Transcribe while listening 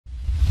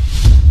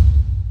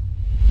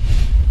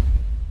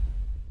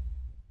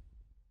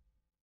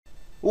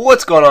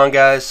What's going on,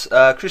 guys?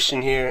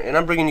 Christian here, and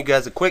I'm bringing you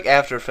guys a quick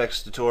After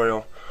Effects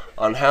tutorial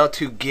on how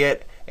to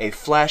get a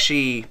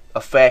flashy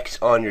effect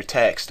on your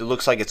text. It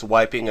looks like it's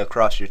wiping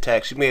across your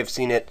text. You may have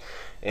seen it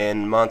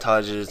in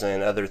montages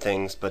and other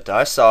things, but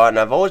I saw it and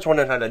I've always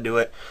wondered how to do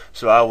it,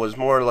 so I was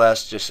more or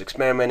less just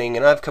experimenting,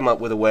 and I've come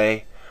up with a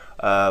way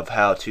of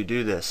how to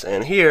do this.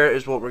 And here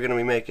is what we're going to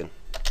be making.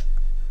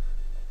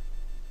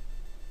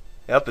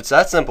 Yep, it's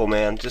that simple,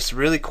 man. Just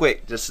really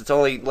quick.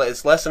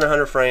 It's less than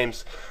 100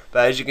 frames,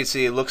 but as you can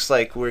see, it looks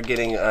like we're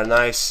getting a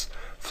nice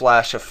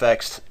flash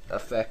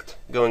effect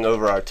going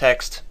over our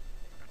text.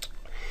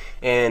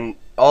 And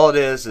all it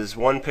is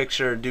one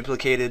picture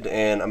duplicated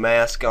and a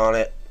mask on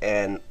it.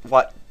 And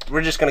what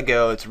we're just gonna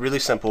go. It's really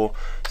simple.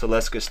 So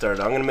let's get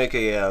started. I'm gonna make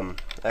a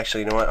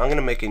actually, you know what? I'm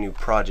gonna make a new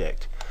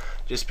project,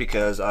 just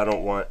because I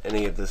don't want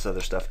any of this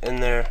other stuff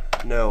in there.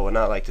 No, would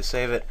not like to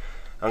save it.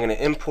 I'm gonna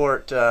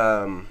import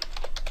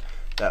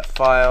that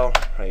file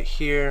right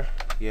here.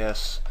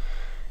 Yes,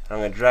 I'm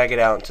going to drag it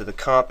out into the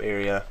comp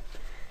area,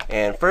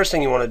 and first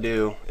thing you want to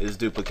do is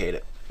duplicate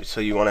it.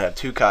 So you want to have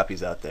two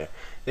copies out there.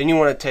 Then you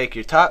want to take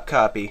your top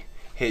copy,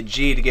 hit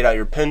G to get out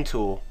your pen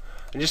tool,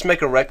 and just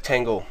make a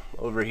rectangle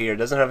over here. It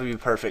doesn't have to be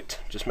perfect,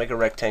 just make a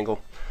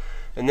rectangle,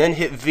 and then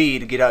hit V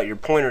to get out your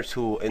pointer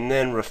tool, and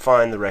then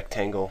refine the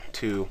rectangle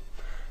to,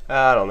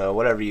 I don't know,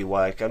 whatever you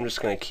like. I'm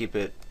just going to keep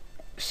it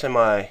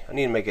I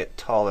need to make it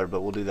taller,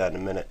 but we'll do that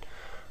in a minute.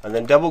 And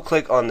then double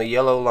click on the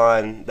yellow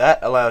line. That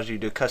allows you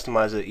to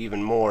customize it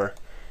even more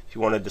if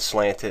you wanted to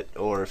slant it,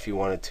 or if you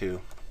wanted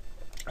to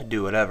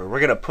do whatever. We're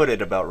gonna put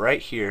it about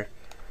right here.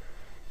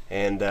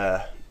 And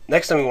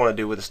next thing we want to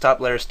do, with the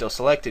top layer still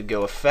selected,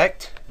 go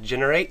Effect,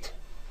 Generate,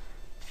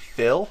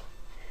 Fill,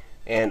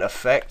 and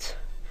Effect,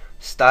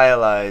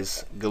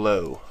 Stylize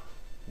Glow.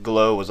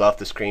 Glow was off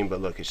the screen, but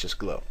look, it's just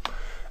glow.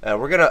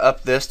 We're gonna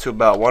up this to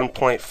about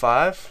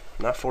 1.5,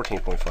 not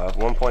 14.5,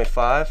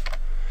 1.5.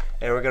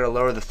 And we're going to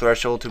lower the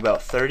threshold to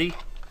about 30.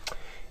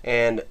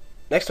 And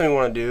next thing we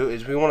want to do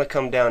is we want to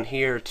come down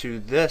here to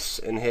this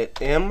and hit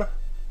M,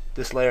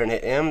 this layer, and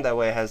hit M. That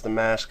way it has the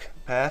mask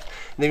path.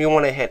 And then we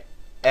want to hit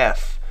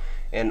F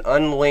and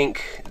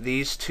unlink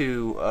these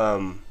two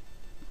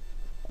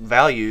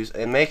values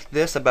and make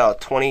this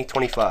about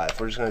 25.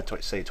 We're just going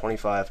to say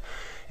 25.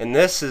 And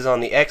this is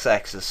on the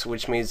x-axis,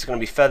 which means it's going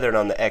to be feathered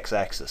on the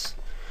x-axis.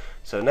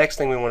 So next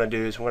thing we want to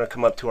do is we're going to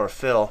come up to our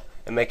fill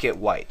and make it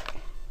white.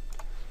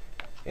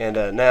 And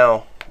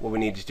now what we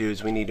need to do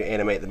is we need to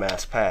animate the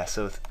mask path.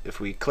 So if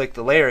we click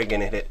the layer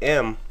again and hit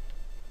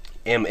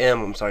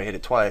I'm sorry, hit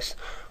it twice,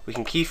 we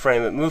can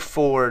keyframe it, move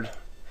forward,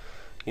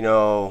 you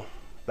know,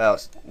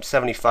 about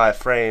 75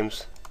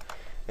 frames,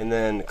 and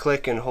then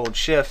click and hold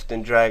shift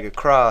and drag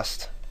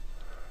across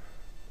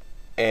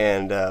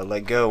and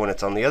let go when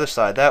it's on the other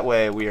side. That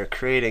way we are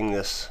creating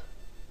this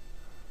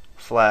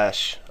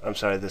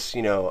this,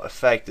 you know,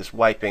 effect, this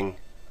wiping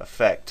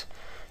effect.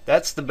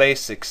 That's the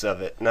basics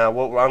of it. Now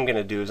what I'm going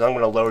to do is I'm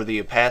going to lower the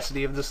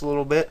opacity of this a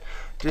little bit,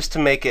 just to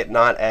make it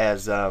not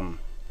as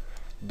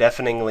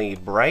deafeningly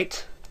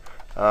bright.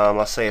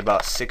 I'll say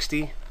about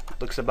 60.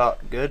 Looks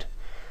about good.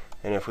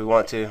 And if we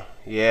want to,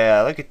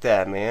 yeah, look at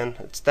that, man.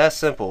 It's that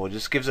simple. It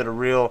just gives it a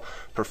real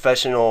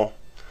professional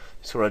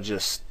sort of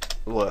just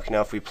look.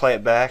 Now if we play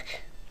it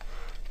back,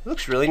 it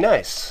looks really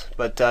nice.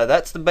 But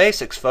that's the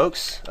basics,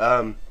 folks.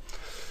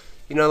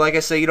 You know, like I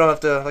say, you don't have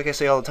to, like I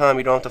say all the time,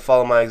 you don't have to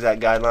follow my exact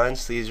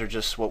guidelines. These are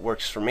just what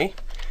works for me.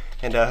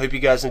 And I hope you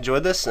guys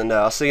enjoyed this, and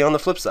I'll see you on the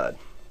flip side.